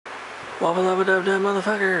Well, beloved of the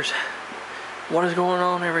motherfuckers, what is going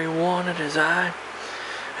on, everyone? It is I.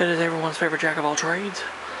 It is everyone's favorite jack of all trades,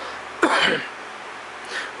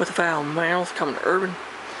 with a foul mouth coming to urban.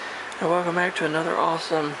 And welcome back to another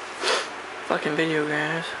awesome fucking video,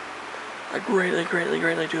 guys. I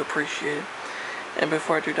greatly do appreciate it. And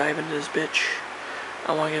before I do dive into this bitch,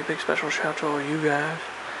 I want to give a big special shout out to all you guys,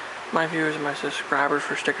 my viewers and my subscribers,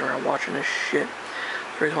 for sticking around watching this shit.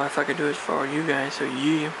 The reason why I fucking do it is for all you guys, so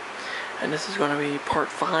yeah. And this is going to be part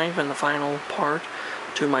 5 and the final part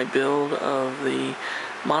to my build of the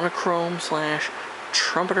Monochrome /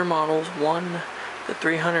 Trumpeter models 1, the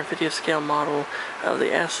 350th scale model of the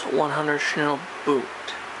S100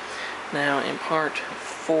 Schnellboot. Now in part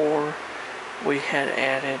 4 we had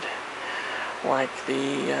added like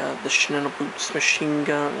the Schnellboot's machine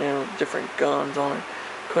gun, you know, different guns on it.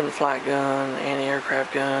 Couldn't flight gun,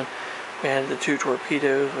 anti-aircraft gun. We added the 2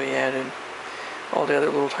 torpedoes. We added all the other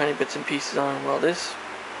little tiny bits and pieces on it. Well, this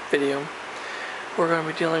video we're going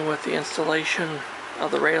to be dealing with the installation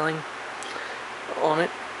of the railing on it,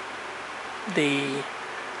 the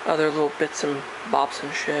other little bits and bobs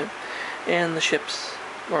and shit, and the ships,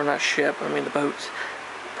 or not ship, I mean the boats,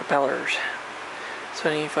 propellers. So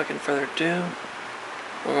any fucking further ado,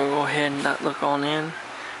 we're going to go ahead and not look on in.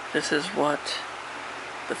 This is what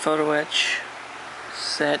the photo etch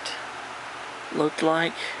set looked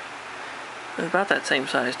like. It was about that same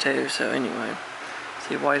size too, so anyway.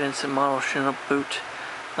 See, White Ensign model Schnellboot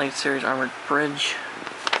late series armored bridge.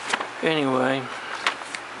 Anyway,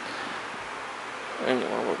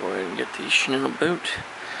 we'll go ahead and get the Schnellboot.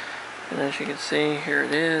 And as you can see, here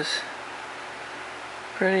it is.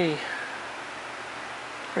 Pretty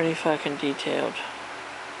fucking detailed.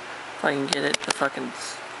 If I can get it to fucking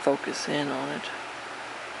focus in on it.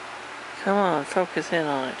 Come on, focus in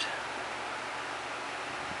on it.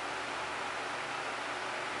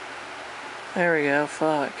 There we go,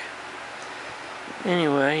 fuck.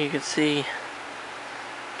 Anyway, you can see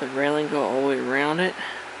the railing go all the way around it.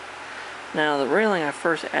 Now, the railing I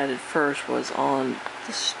first added was on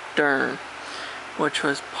the stern, which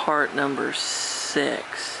was part number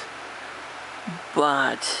 6.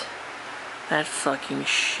 But that fucking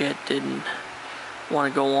shit didn't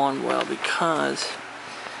want to go on well, because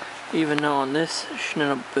even though on this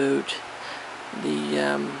Schnellboot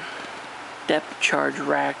the depth charge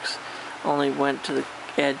racks only went to the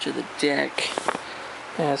edge of the deck,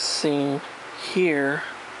 as seen here,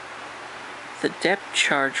 the depth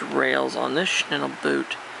charge rails on this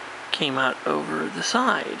Schnellboot came out over the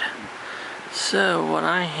side. So what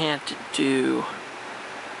I had to do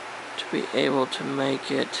to be able to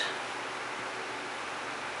make it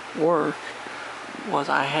work was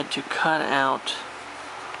I had to cut out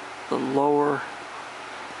the lower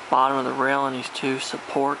bottom of the rail on these 2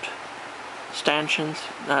 support stanchions,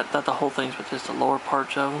 not the whole things, but just the lower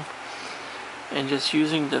parts of them, and just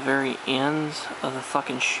using the very ends of the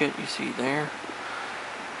fucking shit you see there,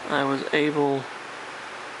 I was able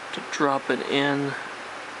to drop it in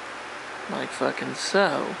like fucking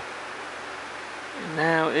so. And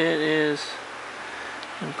now it is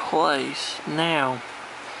in place. Now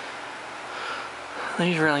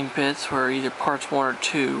these railing bits were either parts 1 or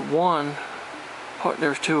 2.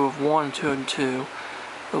 There's 2 of 1, 2 and 2.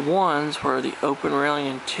 The ones were the open railing,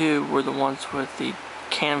 and 2 were the ones with the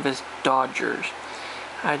canvas dodgers.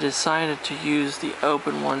 I decided to use the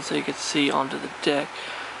open ones so you could see onto the deck,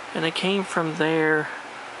 and it came from there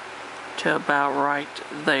to about right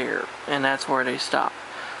there, and that's where they stopped.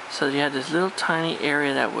 So you had this little tiny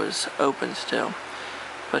area that was open still.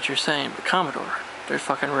 But you're saying, but Commodore, there's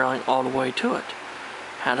fucking railing all the way to it.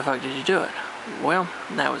 How the fuck did you do it? Well,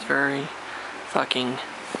 that was very fucking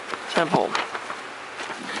simple.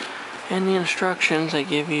 In the instructions, they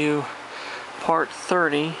give you part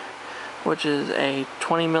 30, which is a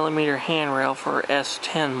 20mm handrail for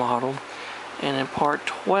S10 model, and in part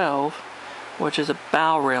 12, which is a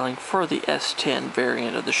bow railing for the S10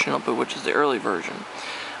 variant of the Schnellboot, which is the early version.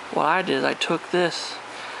 What I did is I took this,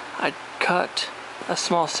 I cut a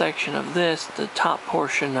small section of this, the top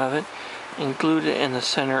portion of it, and glued it in the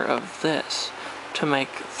center of this to make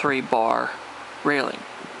 3-bar railing.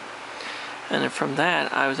 And then from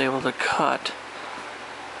that, I was able to cut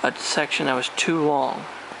a section that was too long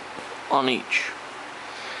on each.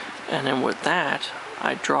 And then with that,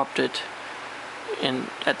 I dropped it in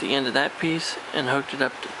at the end of that piece and hooked it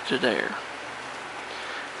up to there.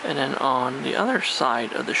 And then on the other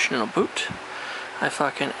side of the Schnellboot, I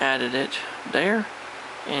fucking added it there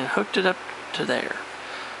and hooked it up to there.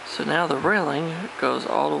 So now the railing goes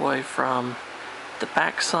all the way from the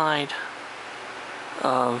back side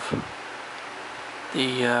of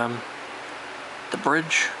the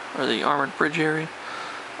bridge or the armored bridge area,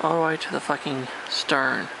 all the way to the fucking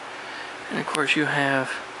stern. And of course you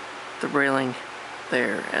have the railing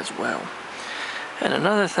there as well. And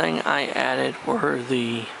another thing I added were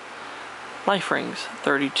the life rings,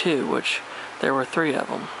 32, which there were 3 of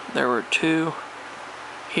them. There were 2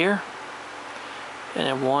 here and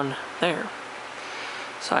then 1 there.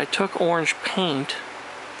 So I took orange paint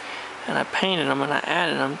and I painted them and I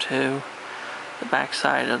added them to the back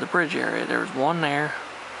side of the bridge area. There was 1 there,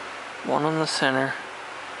 1 in the center,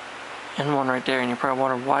 and 1 right there. And you're probably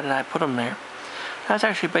wondering, why did I put them there? That's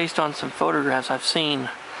actually based on some photographs I've seen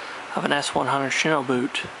of an S100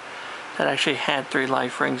 Schnellboot that actually had 3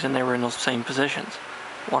 life rings and they were in those same positions.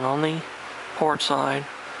 1 on the port side,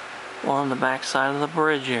 1 on the back side of the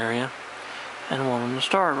bridge area, and 1 on the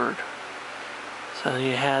starboard. So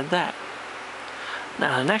you had that.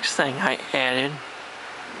 Now the next thing I added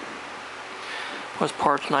was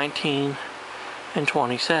parts 19 and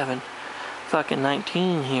 27. Fucking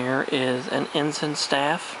 19 here is an ensign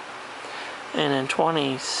staff, and then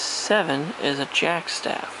 27 is a jack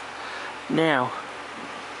staff. Now,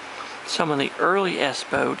 some of the early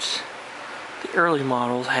S-boats, the early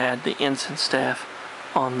models, had the ensign staff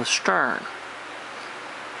on the stern,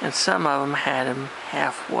 and some of them had them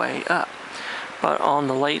halfway up. But on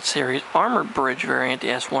the late series armored bridge variant, the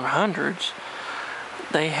S100s,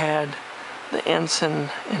 they had the ensign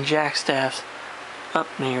and jack staffs up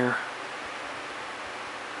near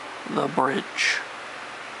the bridge,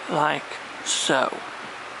 like so.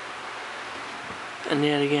 And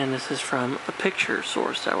yet again, this is from a picture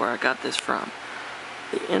source, that's where I got this from.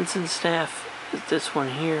 The ensign staff is this one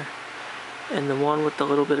here, and the one with the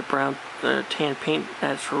little bit of brown tan paint,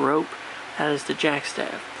 that's for rope, that is the jack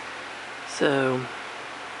staff. So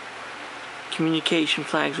communication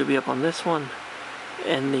flags would be up on this one,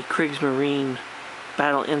 and the Kriegsmarine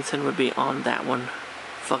battle ensign would be on that one,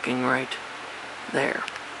 fucking right there.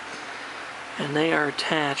 And they are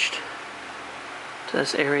attached to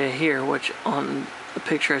this area here, which on the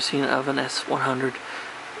picture I've seen of an S100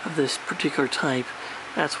 of this particular type,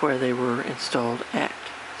 that's where they were installed at.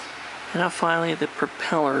 And now finally, the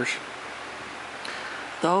propellers.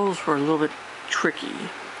 Those were a little bit tricky,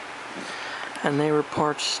 and they were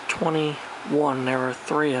parts 21. There were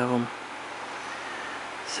 3 of them.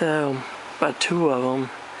 So, but 2 of them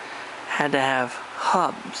had to have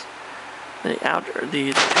hubs. The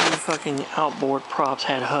 2 fucking outboard props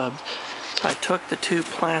had hubs. So I took the 2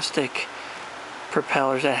 plastic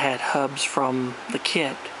propellers that had hubs from the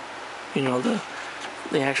kit, you know, the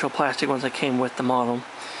actual plastic ones that came with the model,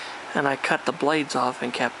 and I cut the blades off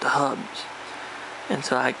and kept the hubs. And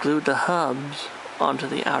so I glued the hubs onto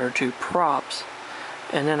the outer 2 props,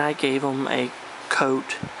 and then I gave them a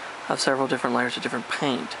coat of several different layers of different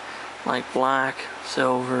paint, like black,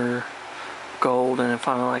 silver, gold, and then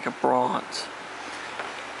finally like a bronze.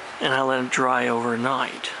 And I let them dry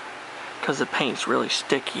overnight, because the paint's really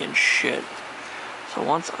sticky and shit. So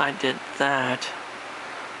once I did that,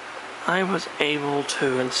 I was able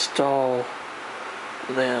to install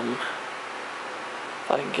them.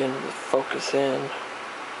 If I can get them to focus in.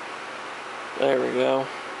 There we go.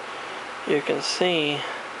 You can see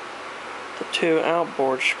the 2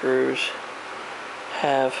 outboard screws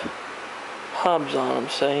have hubs on them,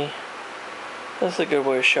 see? This is a good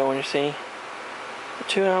way of showing you, see? The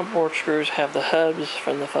 2 outboard screws have the hubs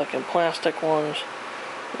from the fucking plastic ones,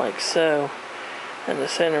 like so. And the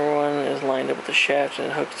center one is lined up with the shaft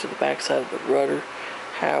and it hooks to the back side of the rudder,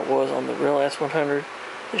 how it was on the real S100.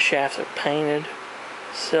 The shafts are painted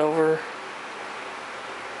silver,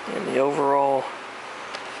 and the overall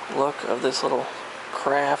look of this little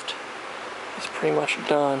craft is pretty much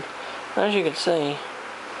done. As you can see,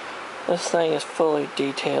 this thing is fully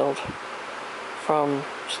detailed from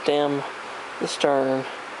stem to stern,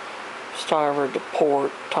 starboard to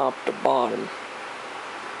port, top to bottom.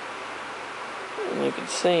 And you can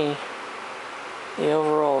see the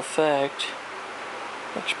overall effect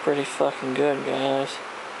looks pretty fucking good, guys.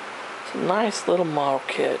 It's a nice little model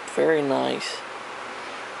kit, very nice.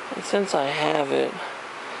 And since I have it,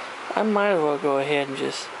 I might as well go ahead and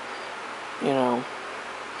just, you know,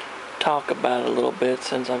 talk about it a little bit.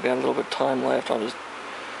 Since I've got a little bit of time left, I'll just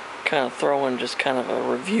kind of throw in just kind of a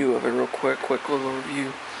review of it real quick little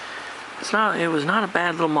review. It was not a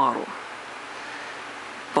bad little model,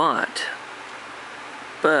 but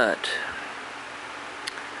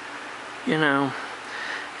you know,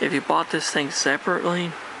 if you bought this thing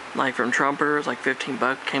separately, like from Trumpeter, it's like 15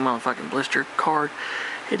 bucks, came on a fucking blister card.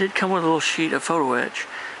 It did come with a little sheet of photo etch,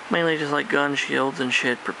 mainly just like gun shields and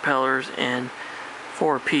shit, propellers, and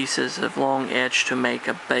 4 pieces of long etch to make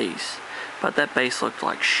a base. But that base looked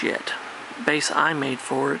like shit. base I made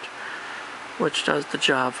for it, which does the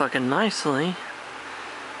job fucking nicely.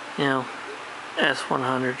 You know,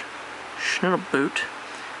 S100 Schnellboot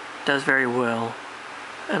does very well.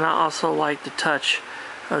 And I also like the touch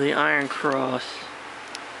of the Iron Cross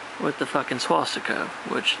with the fucking swastika,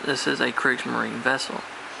 which this is a Kriegsmarine vessel.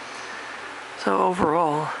 So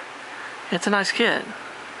overall, it's a nice kit.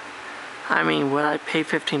 I mean, would I pay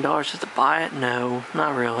 $15 just to buy it? No,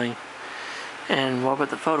 not really. And what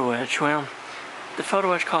about the photo etch? Well, the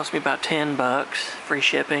photo etch cost me about $10, free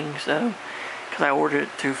shipping, so, because I ordered it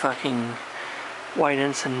through fucking White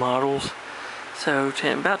Ensign Models. So,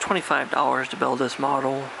 about $25 to build this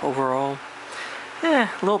model overall. A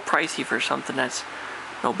little pricey for something that's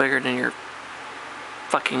no bigger than your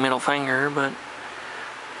fucking middle finger, but,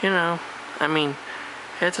 you know, I mean,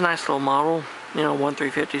 it's a nice little model, you know,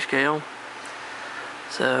 1/350 scale.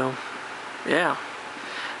 So, yeah,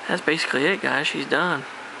 that's basically it, guys. She's done.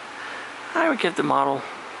 I would give the model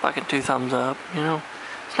fucking 2 thumbs up, you know,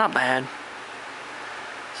 it's not bad.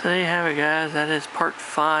 So there you have it, guys. That is part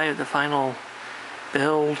 5, the final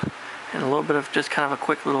build, and a little bit of just kind of a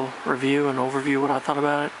quick little review and overview of what I thought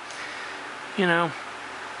about it. You know,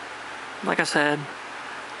 like I said,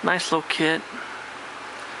 nice little kit.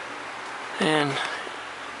 And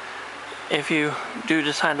if you do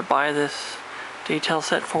decide to buy this detail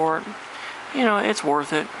set for it, you know, it's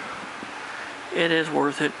worth it. It is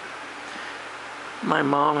worth it. My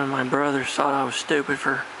mom and my brothers thought I was stupid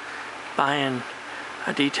for buying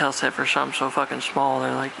a detail set for something so fucking small.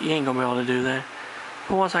 They're like, you ain't gonna be able to do that.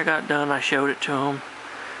 But once I got done, I showed it to them.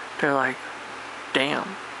 They're like,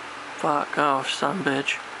 damn, fuck off, son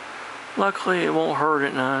bitch. Luckily, it won't hurt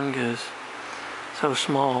it none, because it's so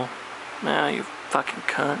small. Now you fucking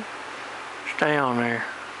cunt. Stay on there.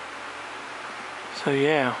 So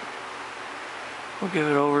yeah, we'll give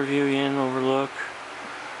it an overview again, overlook.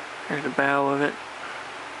 There's the bow of it.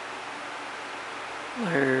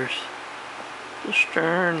 There's the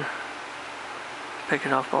stern. Pick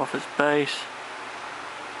it off its base.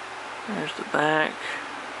 There's the back.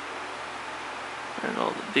 There's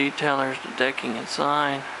all the detail. There's the decking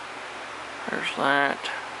inside. There's that.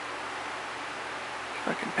 If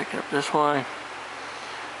I can pick it up this way.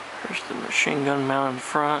 There's the machine gun mount in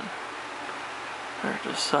front. There's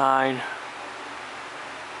the side.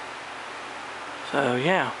 So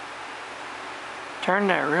yeah, turned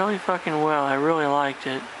out really fucking well. I really liked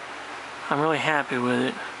it. I'm really happy with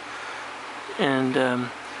it. And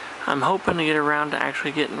I'm hoping to get around to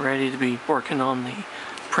actually getting ready to be working on the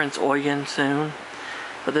Prince Eugen soon.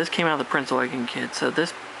 But this came out of the Prince Eugen kit, so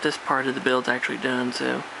this part of the build's actually done.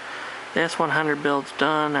 So the S100 build's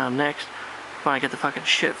done. Now next, when I get the fucking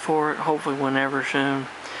shit for it, hopefully whenever soon,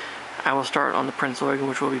 I will start on the Prince Eugen,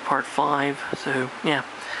 which will be part 5. So yeah,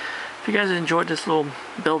 if you guys enjoyed this little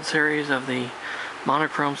build series of the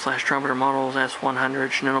Monochrome / Trumpeter models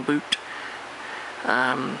S100 Schnellboot,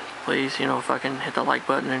 please, you know, fucking hit the like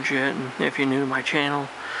button and shit. And if you're new to my channel,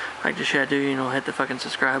 like the shit I do, you know, hit the fucking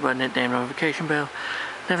subscribe button, hit the damn notification bell.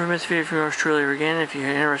 Never miss a video from yours truly or again. If you're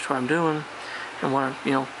interested in what I'm doing and want to,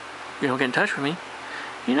 you know, get in touch with me,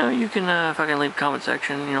 you know, you can fucking leave a comment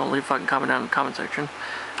section. You know, leave a fucking comment down in the comment section.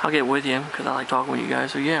 I'll get with you because I like talking with you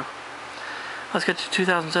guys. So yeah, let's get to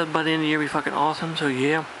 2,000 subs by the end of the year. Be fucking awesome. So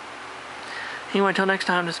yeah. Anyway, until next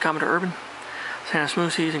time, this is Trumpeter Urban. Santa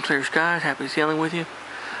smooth seas and clear skies. Happy sailing with you.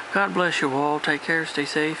 God bless you all. Take care. Stay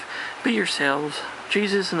safe. Be yourselves.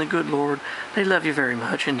 Jesus and the good Lord, they love you very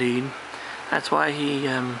much indeed. That's why he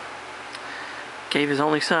gave his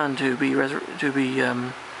only son to be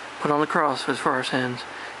put on the cross for our sins,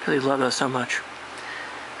 because he loved us so much.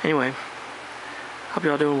 Anyway, hope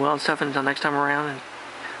you all doing well and stuff. And until next time around, and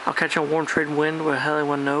I'll catch you on Warm Trade Wind where the hell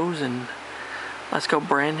anyone knows. And let's go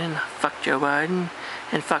Brandon. Fuck Joe Biden.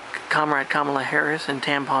 And fuck Comrade Kamala Harris and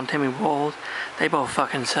Tampon Timmy Walls. They both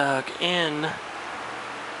fucking suck. In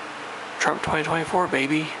Trump 2024,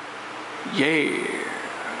 baby. Yeah.